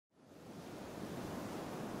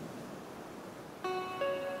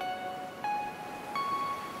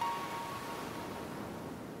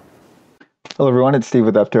Hello everyone, it's Steve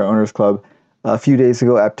with Aptera Owners Club. A few days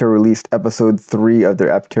ago, Aptera released episode 3 of their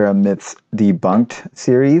Aptera Myths Debunked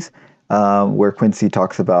series, where Quincy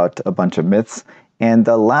talks about a bunch of myths. And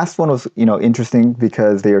the last one was, interesting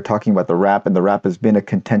because they are talking about the wrap, and the wrap has been a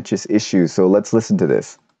contentious issue. So let's listen to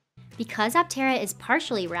this. Because Aptera is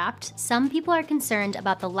partially wrapped, some people are concerned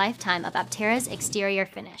about the lifetime of Aptera's exterior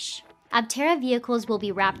finish. Aptera vehicles will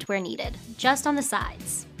be wrapped where needed, just on the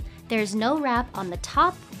sides. There's no wrap on the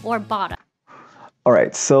top or bottom. All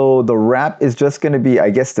right, so the wrap is just going to be,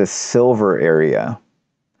 I guess, the silver area.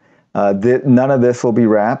 None of this will be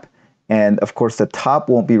wrap, and of course the top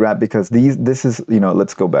won't be wrap because this is,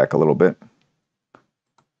 let's go back a little bit.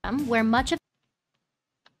 Where much of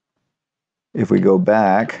If we go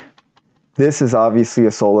back, this is obviously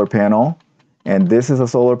a solar panel, and this is a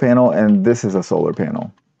solar panel, and this is a solar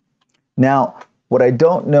panel. Now, what I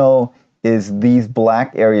don't know is these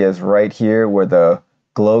black areas right here where the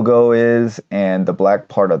logo is and the black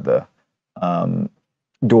part of the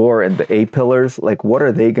door and the A-pillars, like what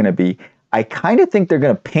are they going to be? I kind of think they're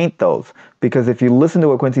going to paint those because if you listen to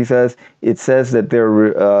what Quincy says, it says that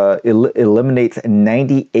they're eliminates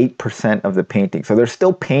 98% of the painting. So they're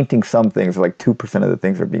still painting some things, like 2% of the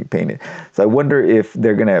things are being painted. So I wonder if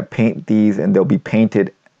they're going to paint these and they'll be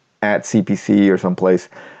painted at CPC or someplace.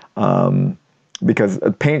 Because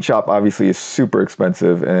a paint shop obviously is super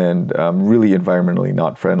expensive and really environmentally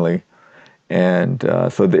not friendly. And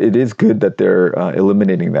so it is good that they're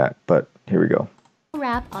eliminating that, but here we go.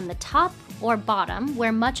 Wrap on the top or bottom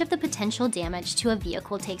where much of the potential damage to a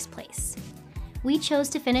vehicle takes place. We chose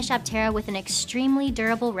to finish Aptera with an extremely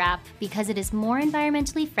durable wrap because it is more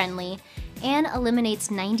environmentally friendly and eliminates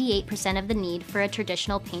 98% of the need for a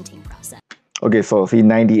traditional painting process. Okay, so see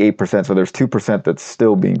 98%, so there's 2% that's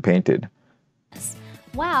still being painted,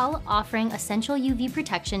 while offering essential UV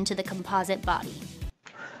protection to the composite body.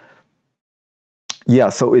 Yeah,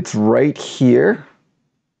 so it's right here.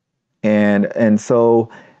 And so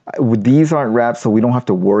these aren't wrapped, so we don't have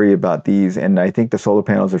to worry about these. And I think the solar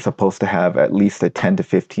panels are supposed to have at least a 10 to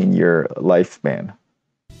 15 year lifespan.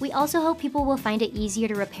 We also hope people will find it easier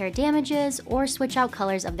to repair damages or switch out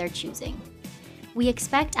colors of their choosing. We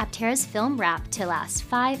expect Aptera's film wrap to last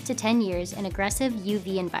 5 to 10 years in aggressive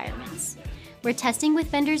UV environments. We're testing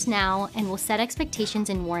with vendors now and will set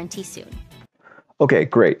expectations in warranty soon. Okay,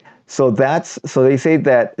 great. So they say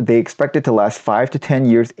that they expect it to last 5 to 10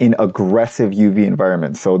 years in aggressive UV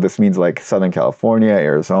environments. So this means like Southern California,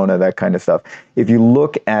 Arizona, that kind of stuff. If you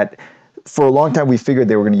look at, for a long time we figured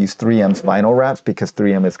they were going to use 3M's vinyl wraps because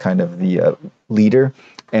 3M is kind of the leader.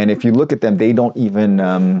 And if you look at them, they don't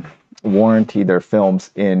even warranty their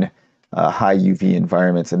films in high UV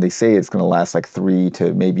environments, and they say it's going to last like 3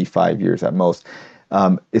 to maybe 5 years at most,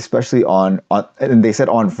 especially on and they said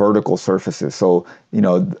on vertical surfaces. So in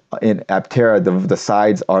Aptera, the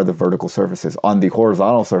sides are the vertical surfaces. On the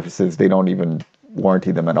horizontal surfaces, they don't even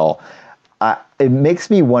warranty them at all. It makes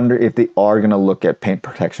me wonder if they are going to look at paint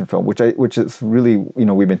protection film, which is really,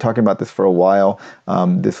 we've been talking about this for a while.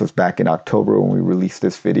 This was back in October when we released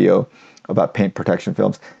this video about paint protection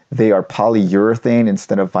films. They are polyurethane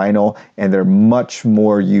instead of vinyl, and they're much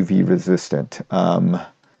more UV resistant.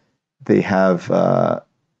 They have a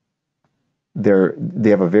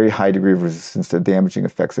very high degree of resistance to damaging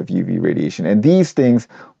effects of UV radiation, and these things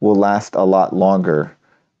will last a lot longer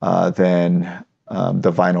than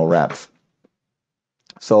the vinyl wraps.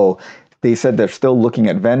 So they said they're still looking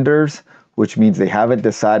at vendors, which means they haven't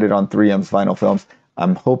decided on 3M's vinyl films.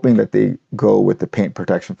 I'm hoping that they go with the paint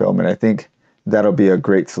protection film, and I think that'll be a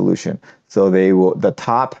great solution. So the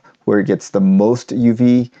top where it gets the most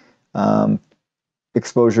UV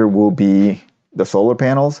exposure will be the solar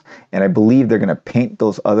panels, and I believe they're going to paint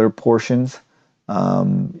those other portions,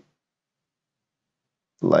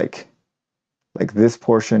 like this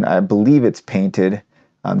portion. I believe it's painted.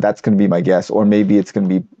 That's going to be my guess, or maybe it's going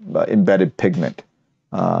to be embedded pigment,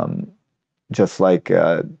 just like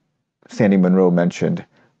Sandy Monroe mentioned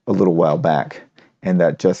a little while back, and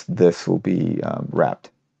that just this will be wrapped,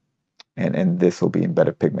 and this will be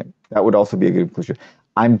embedded pigment. That would also be a good conclusion.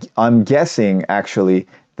 I'm guessing actually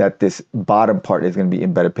that this bottom part is going to be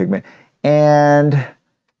embedded pigment, and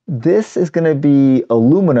this is going to be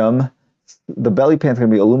aluminum. The belly pan's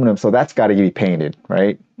going to be aluminum, so that's got to be painted,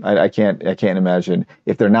 right? I can't imagine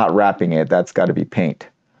if they're not wrapping it. That's got to be paint,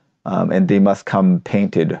 and they must come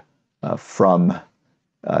painted from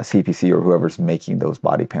CPC or whoever's making those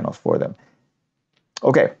body panels for them.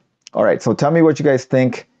 Okay, all right, so tell me what you guys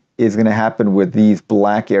think is going to happen with these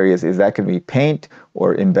black areas. Is that going to be paint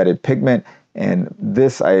or embedded pigment? And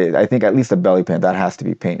this, I think at least the belly pan, that has to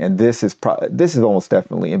be paint. And this is almost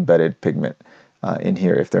definitely embedded pigment. in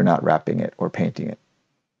here if they're not wrapping it or painting it.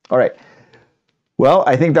 All right. Well,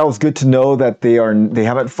 I think that was good to know that they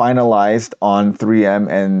haven't finalized on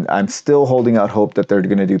 3M, and I'm still holding out hope that they're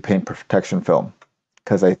going to do paint protection film,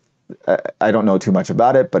 because I don't know too much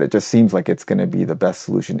about it, but it just seems like it's going to be the best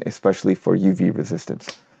solution, especially for UV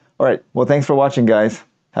resistance. All right. Well, thanks for watching, guys.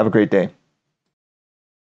 Have a great day.